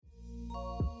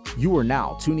You are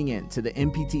now tuning in to the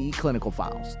NPTE Clinical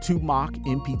Files, 2 mock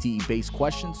NPTE-based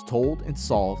questions told and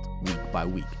solved week by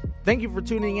week. Thank you for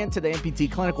tuning in to the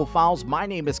NPTE Clinical Files. My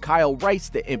name is Kyle Rice,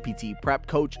 the NPTE Prep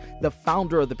Coach, the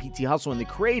founder of the PT Hustle, and the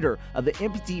creator of the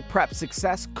NPTE Prep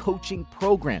Success Coaching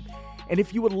Program. And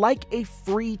if you would like a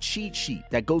free cheat sheet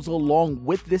that goes along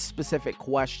with this specific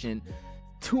question,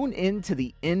 tune in to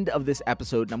the end of this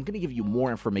episode, and I'm going to give you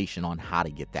more information on how to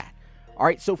get that. All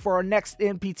right, so for our next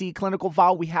NPTE clinical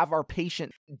file, we have our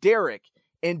patient, Derek.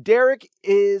 And Derek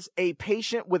is a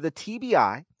patient with a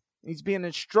TBI. He's being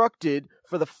instructed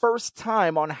for the first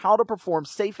time on how to perform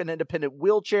safe and independent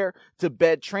wheelchair to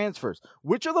bed transfers.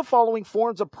 Which of the following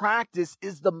forms of practice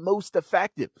is the most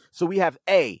effective? So we have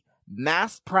A,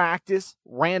 mass practice,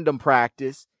 random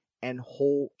practice, and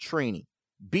whole training.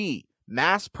 B,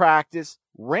 mass practice,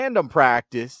 random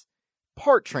practice,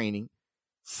 part training.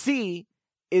 C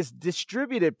is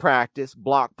distributed practice,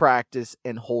 block practice,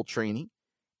 and whole training.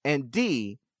 And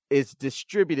D is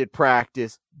distributed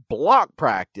practice, block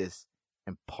practice,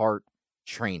 and part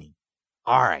training.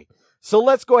 All right, so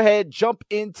let's go ahead, jump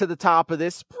into the top of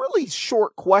this really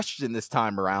short question this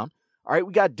time around. All right,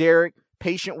 we got Derek,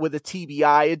 patient with a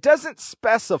TBI. It doesn't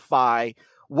specify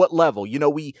what level. You know,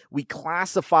 we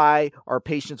classify our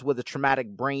patients with a traumatic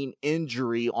brain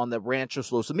injury on the Rancho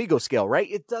Los Amigos scale,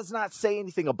 right? It does not say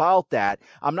anything about that.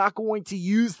 I'm not going to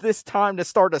use this time to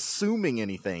start assuming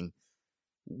anything.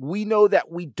 We know that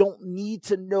we don't need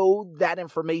to know that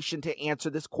information to answer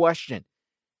this question.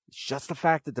 It's just the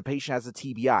fact that the patient has a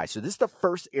TBI. So this is the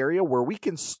first area where we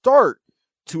can start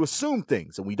to assume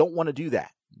things, and we don't want to do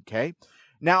that, okay?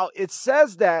 Now, it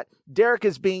says that Derek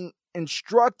is being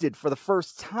instructed for the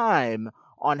first time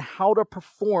on how to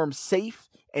perform safe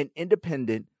and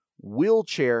independent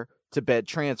wheelchair to bed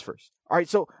transfers. All right,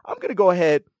 so I'm going to go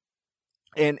ahead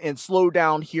and slow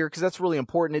down here because that's really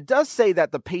important. It does say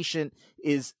that the patient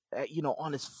is,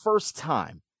 on his first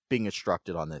time being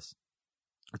instructed on this.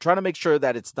 We're trying to make sure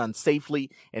that it's done safely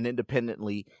and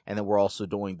independently, and then we're also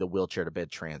doing the wheelchair to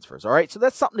bed transfers. All right, so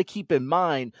that's something to keep in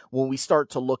mind when we start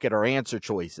to look at our answer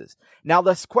choices. Now,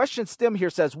 this question stem here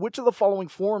says, which of the following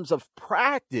forms of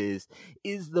practice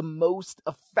is the most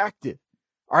effective?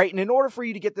 All right, and in order for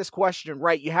you to get this question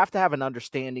right, you have to have an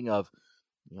understanding of,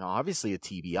 obviously a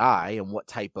TBI and what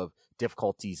type of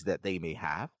difficulties that they may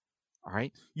have. All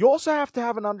right. You also have to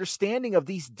have an understanding of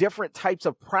these different types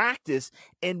of practice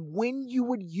and when you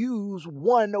would use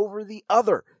one over the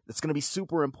other. That's going to be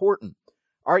super important.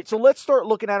 All right. So let's start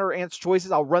looking at our answer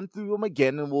choices. I'll run through them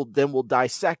again and we'll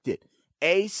dissect it.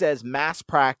 A says mass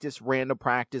practice, random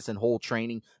practice, and whole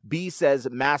training. B says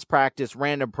mass practice,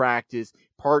 random practice,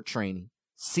 part training.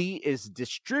 C is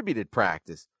distributed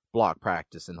practice, block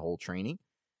practice, and whole training.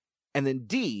 And then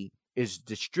D is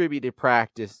distributed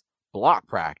practice, block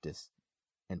practice,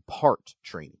 and part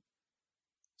training.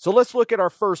 So let's look at our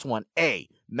first one. A,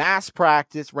 mass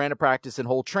practice, random practice, and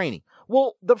whole training.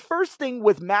 Well, the first thing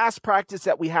with mass practice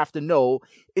that we have to know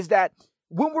is that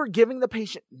when we're giving the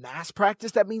patient mass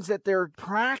practice, that means that they're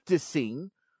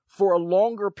practicing for a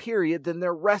longer period than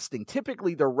they're resting.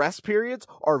 Typically, their rest periods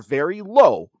are very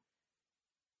low,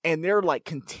 and they're like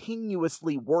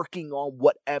continuously working on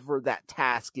whatever that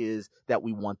task is that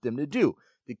we want them to do.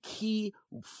 The key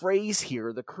phrase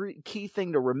here, the key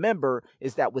thing to remember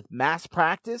is that with mass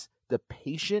practice, the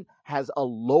patient has a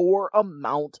lower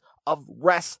amount of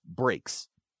rest breaks.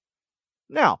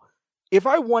 Now, if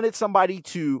I wanted somebody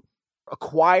to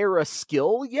acquire a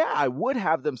skill, I would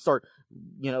have them start,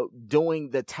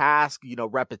 doing the task,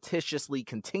 repetitiously,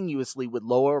 continuously with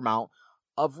lower amount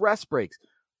of rest breaks.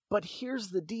 But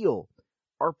here's the deal.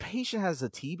 Our patient has a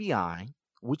TBI,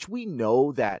 which we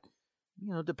know that,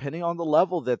 depending on the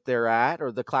level that they're at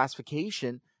or the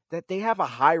classification, that they have a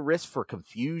high risk for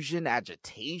confusion,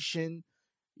 agitation,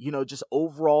 just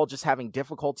overall just having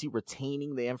difficulty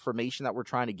retaining the information that we're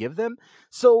trying to give them.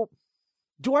 So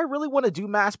do I really want to do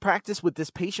mass practice with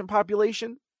this patient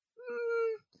population?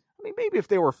 Maybe if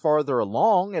they were farther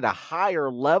along at a higher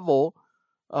level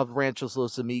of Rancho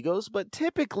Los Amigos, but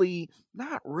typically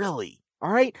not really.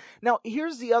 All right. Now,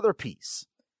 here's the other piece.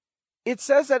 It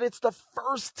says that it's the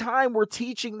first time we're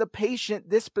teaching the patient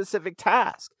this specific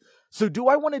task. So do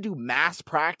I want to do mass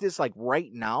practice like right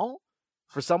now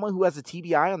for someone who has a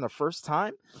TBI on their first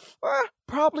time?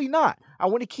 Probably not. I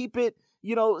want to keep it,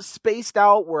 spaced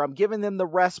out where I'm giving them the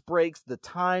rest breaks, the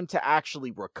time to actually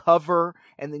recover,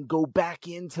 and then go back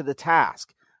into the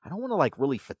task. I don't want to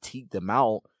really fatigue them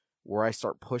out where I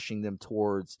start pushing them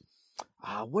towards,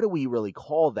 what do we really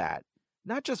call that?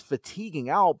 Not just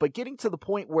fatiguing out, but getting to the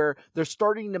point where they're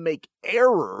starting to make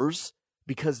errors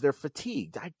because they're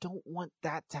fatigued. I don't want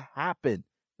that to happen.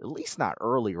 at least not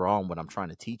earlier on when I'm trying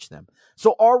to teach them.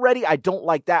 So already I don't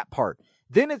like that part.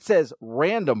 Then it says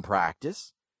random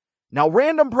practice. Now,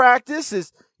 random practice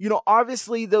is,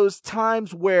 obviously those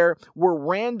times where we're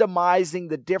randomizing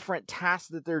the different tasks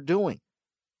that they're doing.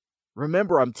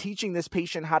 Remember, I'm teaching this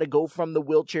patient how to go from the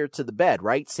wheelchair to the bed,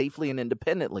 right? Safely and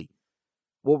independently.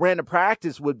 Well, random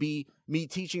practice would be me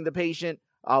teaching the patient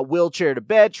wheelchair to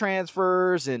bed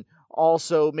transfers and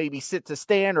also maybe sit to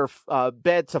stand or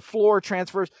bed to floor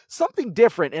transfers, something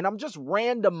different. And I'm just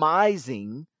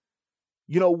randomizing,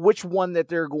 which one that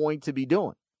they're going to be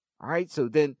doing. All right. So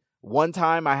then one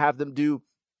time I have them do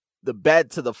the bed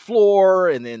to the floor,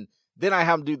 and then I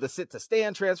have them do the sit to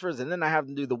stand transfers, and then I have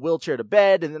them do the wheelchair to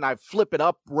bed, and then I flip it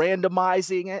up,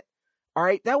 randomizing it. All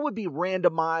right. That would be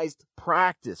randomized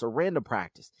practice or random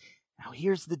practice. Now,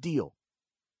 here's the deal.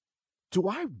 Do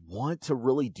I want to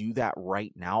really do that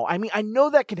right now? I mean, I know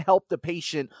that can help the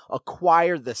patient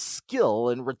acquire the skill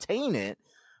and retain it,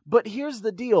 but here's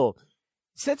the deal.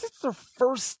 Since it's their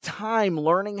first time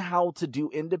learning how to do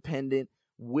independent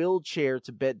wheelchair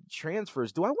to bed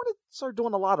transfers, do I want to start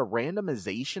doing a lot of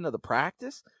randomization of the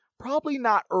practice? Probably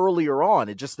not earlier on.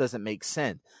 It just doesn't make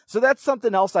sense. So that's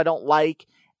something else I don't like.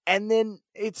 And then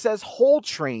it says whole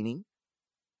training.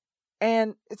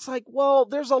 And it's like, well,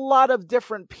 there's a lot of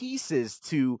different pieces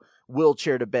to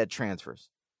wheelchair to bed transfers.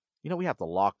 We have to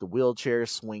lock the wheelchair,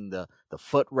 swing the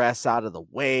footrest out of the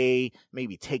way,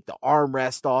 maybe take the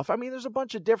armrest off. I mean, there's a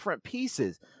bunch of different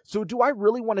pieces. So do I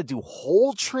really want to do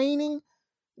whole training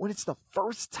when it's the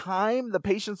first time the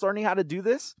patient's learning how to do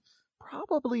this?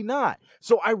 Probably not.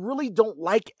 So I really don't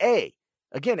like A.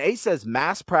 Again, A says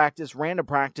mass practice, random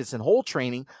practice, and whole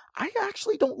training. I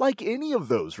actually don't like any of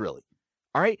those, really.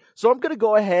 All right, so I'm going to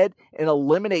go ahead and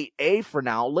eliminate A for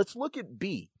now. Let's look at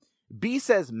B. B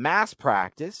says mass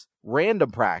practice,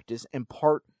 random practice, and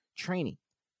part training.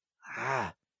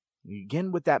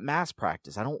 Again, with that mass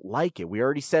practice, I don't like it. We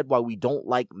already said why we don't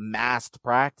like massed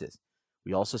practice.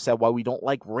 We also said why we don't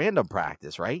like random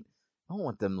practice, right? I don't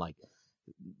want them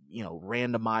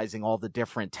randomizing all the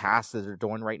different tasks that they're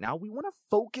doing right now. We want to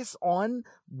focus on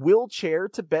wheelchair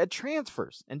to bed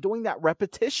transfers and doing that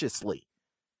repetitiously.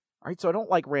 All right, so I don't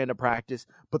like random practice,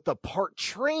 but the part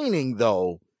training,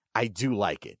 though, I do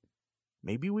like it.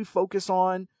 Maybe we focus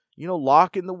on,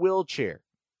 locking the wheelchair,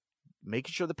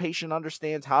 making sure the patient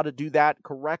understands how to do that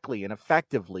correctly and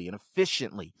effectively and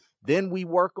efficiently. Then we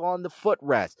work on the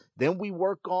footrest. Then we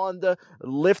work on the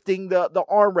lifting the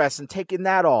armrest and taking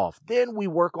that off. Then we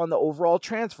work on the overall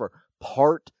transfer.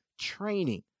 Part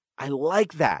training. I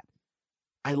like that.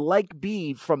 I like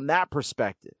B from that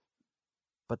perspective.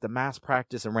 But the mass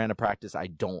practice and random practice, I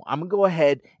don't. I'm going to go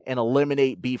ahead and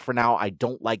eliminate B for now. I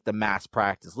don't like the mass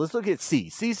practice. Let's look at C.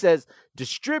 C says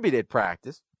distributed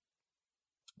practice,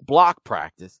 block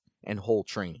practice, and whole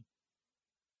training.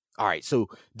 All right, so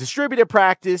distributed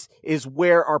practice is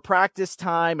where our practice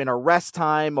time and our rest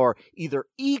time are either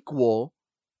equal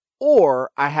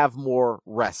or I have more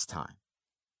rest time.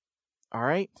 All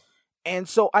right, and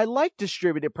so I like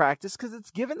distributed practice because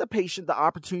it's giving the patient the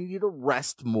opportunity to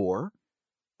rest more.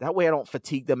 That way I don't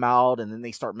fatigue them out and then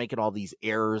they start making all these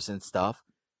errors and stuff.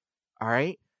 All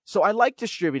right. So I like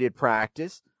distributed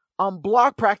practice.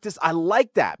 Block practice, I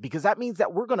like that because that means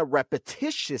that we're going to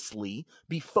repetitiously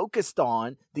be focused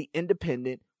on the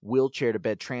independent wheelchair to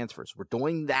bed transfers. We're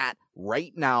doing that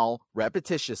right now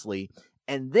repetitiously.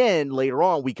 And then later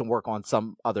on, we can work on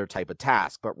some other type of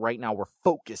task. But right now we're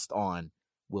focused on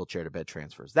wheelchair to bed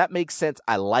transfers. That makes sense.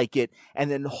 I like it.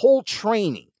 And then whole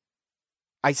training.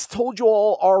 I told you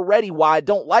all already why I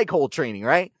don't like whole training,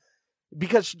 right?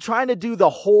 Because trying to do the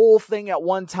whole thing at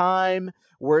one time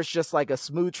where it's just like a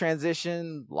smooth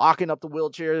transition, locking up the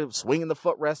wheelchair, swinging the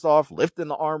footrest off, lifting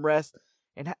the armrest,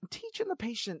 and teaching the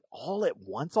patient all at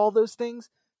once, all those things,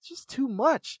 it's just too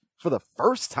much for the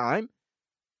first time.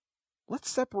 Let's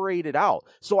separate it out.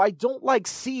 So I don't like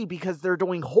C because they're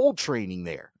doing whole training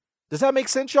there. Does that make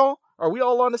sense, y'all? Are we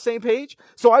all on the same page?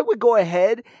 So I would go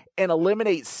ahead and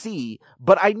eliminate C,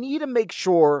 but I need to make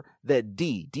sure that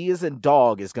D as in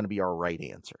dog, is going to be our right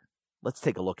answer. Let's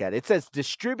take a look at it. It says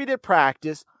distributed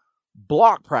practice,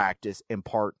 block practice, and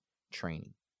part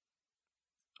training.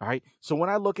 All right. So when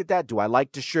I look at that, do I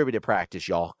like distributed practice,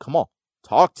 y'all? Come on,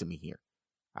 talk to me here.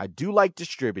 I do like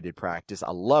distributed practice.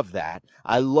 I love that.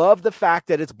 I love the fact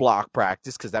that it's block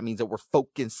practice because that means that we're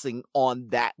focusing on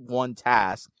that one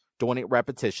task, doing it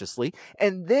repetitiously.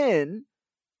 And then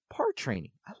part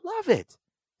training. I love it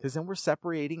because then we're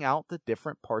separating out the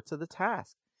different parts of the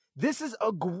task. This is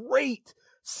a great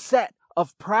set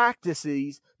of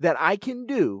practices that I can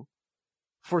do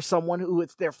for someone who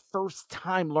it's their first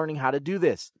time learning how to do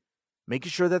this. making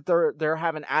sure that they're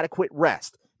having adequate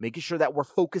rest, making sure that we're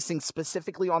focusing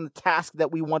specifically on the task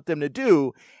that we want them to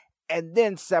do, and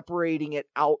then separating it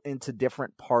out into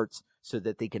different parts so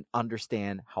that they can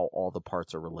understand how all the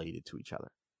parts are related to each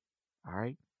other. All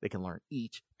right? They can learn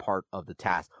each part of the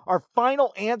task. Our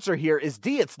final answer here is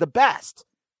D. It's the best.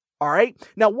 All right?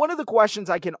 Now, one of the questions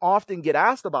I can often get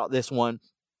asked about this one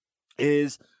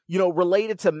is,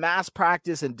 related to mass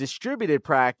practice and distributed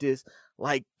practice.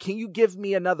 Like, can you give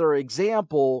me another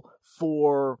example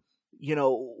for,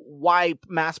 why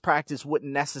mass practice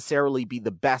wouldn't necessarily be the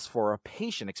best for a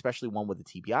patient, especially one with a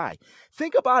TBI?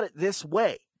 Think about it this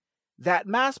way, that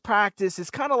mass practice is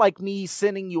kind of like me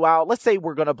sending you out. Let's say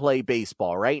we're going to play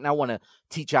baseball, right? And I want to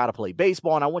teach you how to play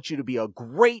baseball, and I want you to be a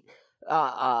great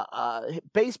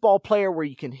baseball player where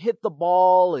you can hit the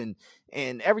ball and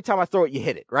every time I throw it, you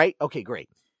hit it, right? Okay, great.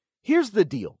 Here's the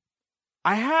deal.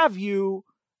 I have you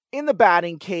in the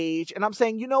batting cage, and I'm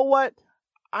saying, you know what?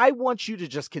 I want you to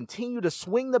just continue to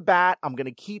swing the bat. I'm going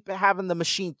to keep having the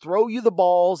machine throw you the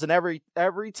balls, and every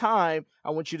time I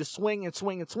want you to swing and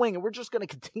swing and swing, and we're just going to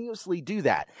continuously do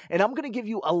that. And I'm going to give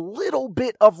you a little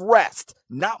bit of rest,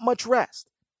 not much rest.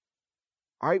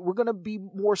 All right, we're going to be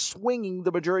more swinging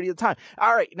the majority of the time.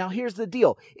 All right, now here's the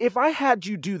deal. If I had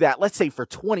you do that, let's say for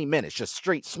 20 minutes, just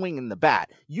straight swinging the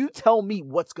bat, you tell me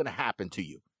what's going to happen to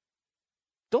you.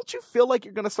 Don't you feel like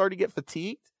you're going to start to get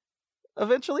fatigued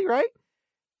eventually, right?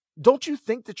 Don't you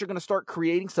think that you're going to start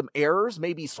creating some errors,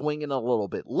 maybe swinging a little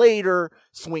bit later,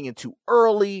 swinging too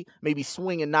early, maybe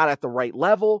swinging not at the right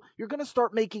level? You're going to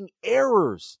start making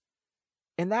errors.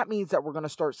 And that means that we're going to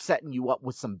start setting you up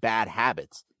with some bad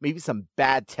habits, maybe some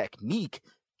bad technique,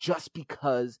 just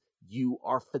because you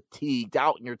are fatigued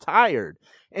out and you're tired.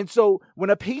 And so when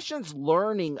a patient's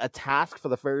learning a task for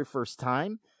the very first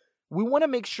time, we want to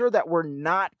make sure that we're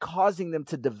not causing them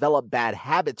to develop bad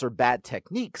habits or bad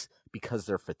techniques because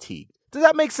they're fatigued. Does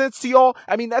that make sense to y'all?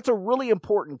 I mean, that's a really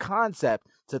important concept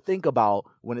to think about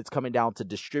when it's coming down to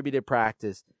distributed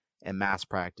practice and mass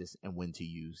practice and when to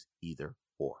use either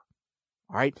or.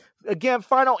 All right. Again,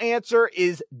 final answer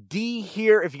is D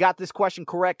here. If you got this question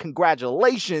correct,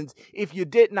 congratulations. If you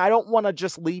didn't, I don't want to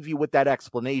just leave you with that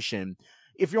explanation.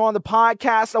 If you're on the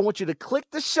podcast, I want you to click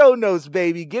the show notes,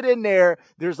 baby. Get in there.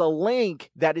 There's a link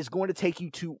that is going to take you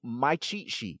to my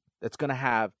cheat sheet that's going to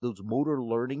have those motor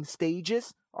learning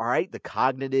stages. All right. The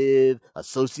cognitive,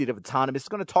 associative, autonomous. It's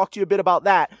going to talk to you a bit about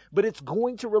that, but it's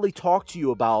going to really talk to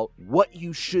you about what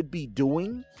you should be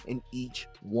doing in each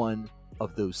one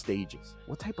of those stages.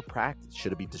 What type of practice?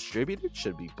 Should it be distributed?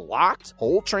 Should it be blocked?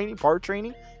 Whole training, part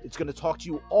training? It's going to talk to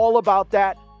you all about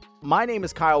that. My name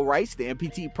is Kyle Rice, the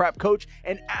MPT Prep Coach,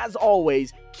 and as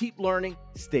always, keep learning,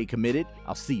 stay committed.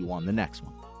 I'll see you on the next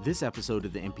one. This episode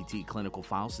of the NPTE Clinical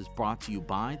Files is brought to you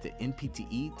by the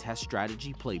NPTE Test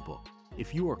Strategy Playbook.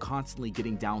 If you are constantly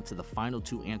getting down to the final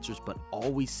two answers but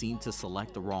always seem to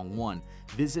select the wrong one,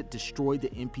 visit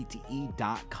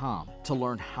destroythenpte.com to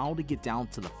learn how to get down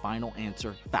to the final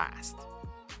answer fast.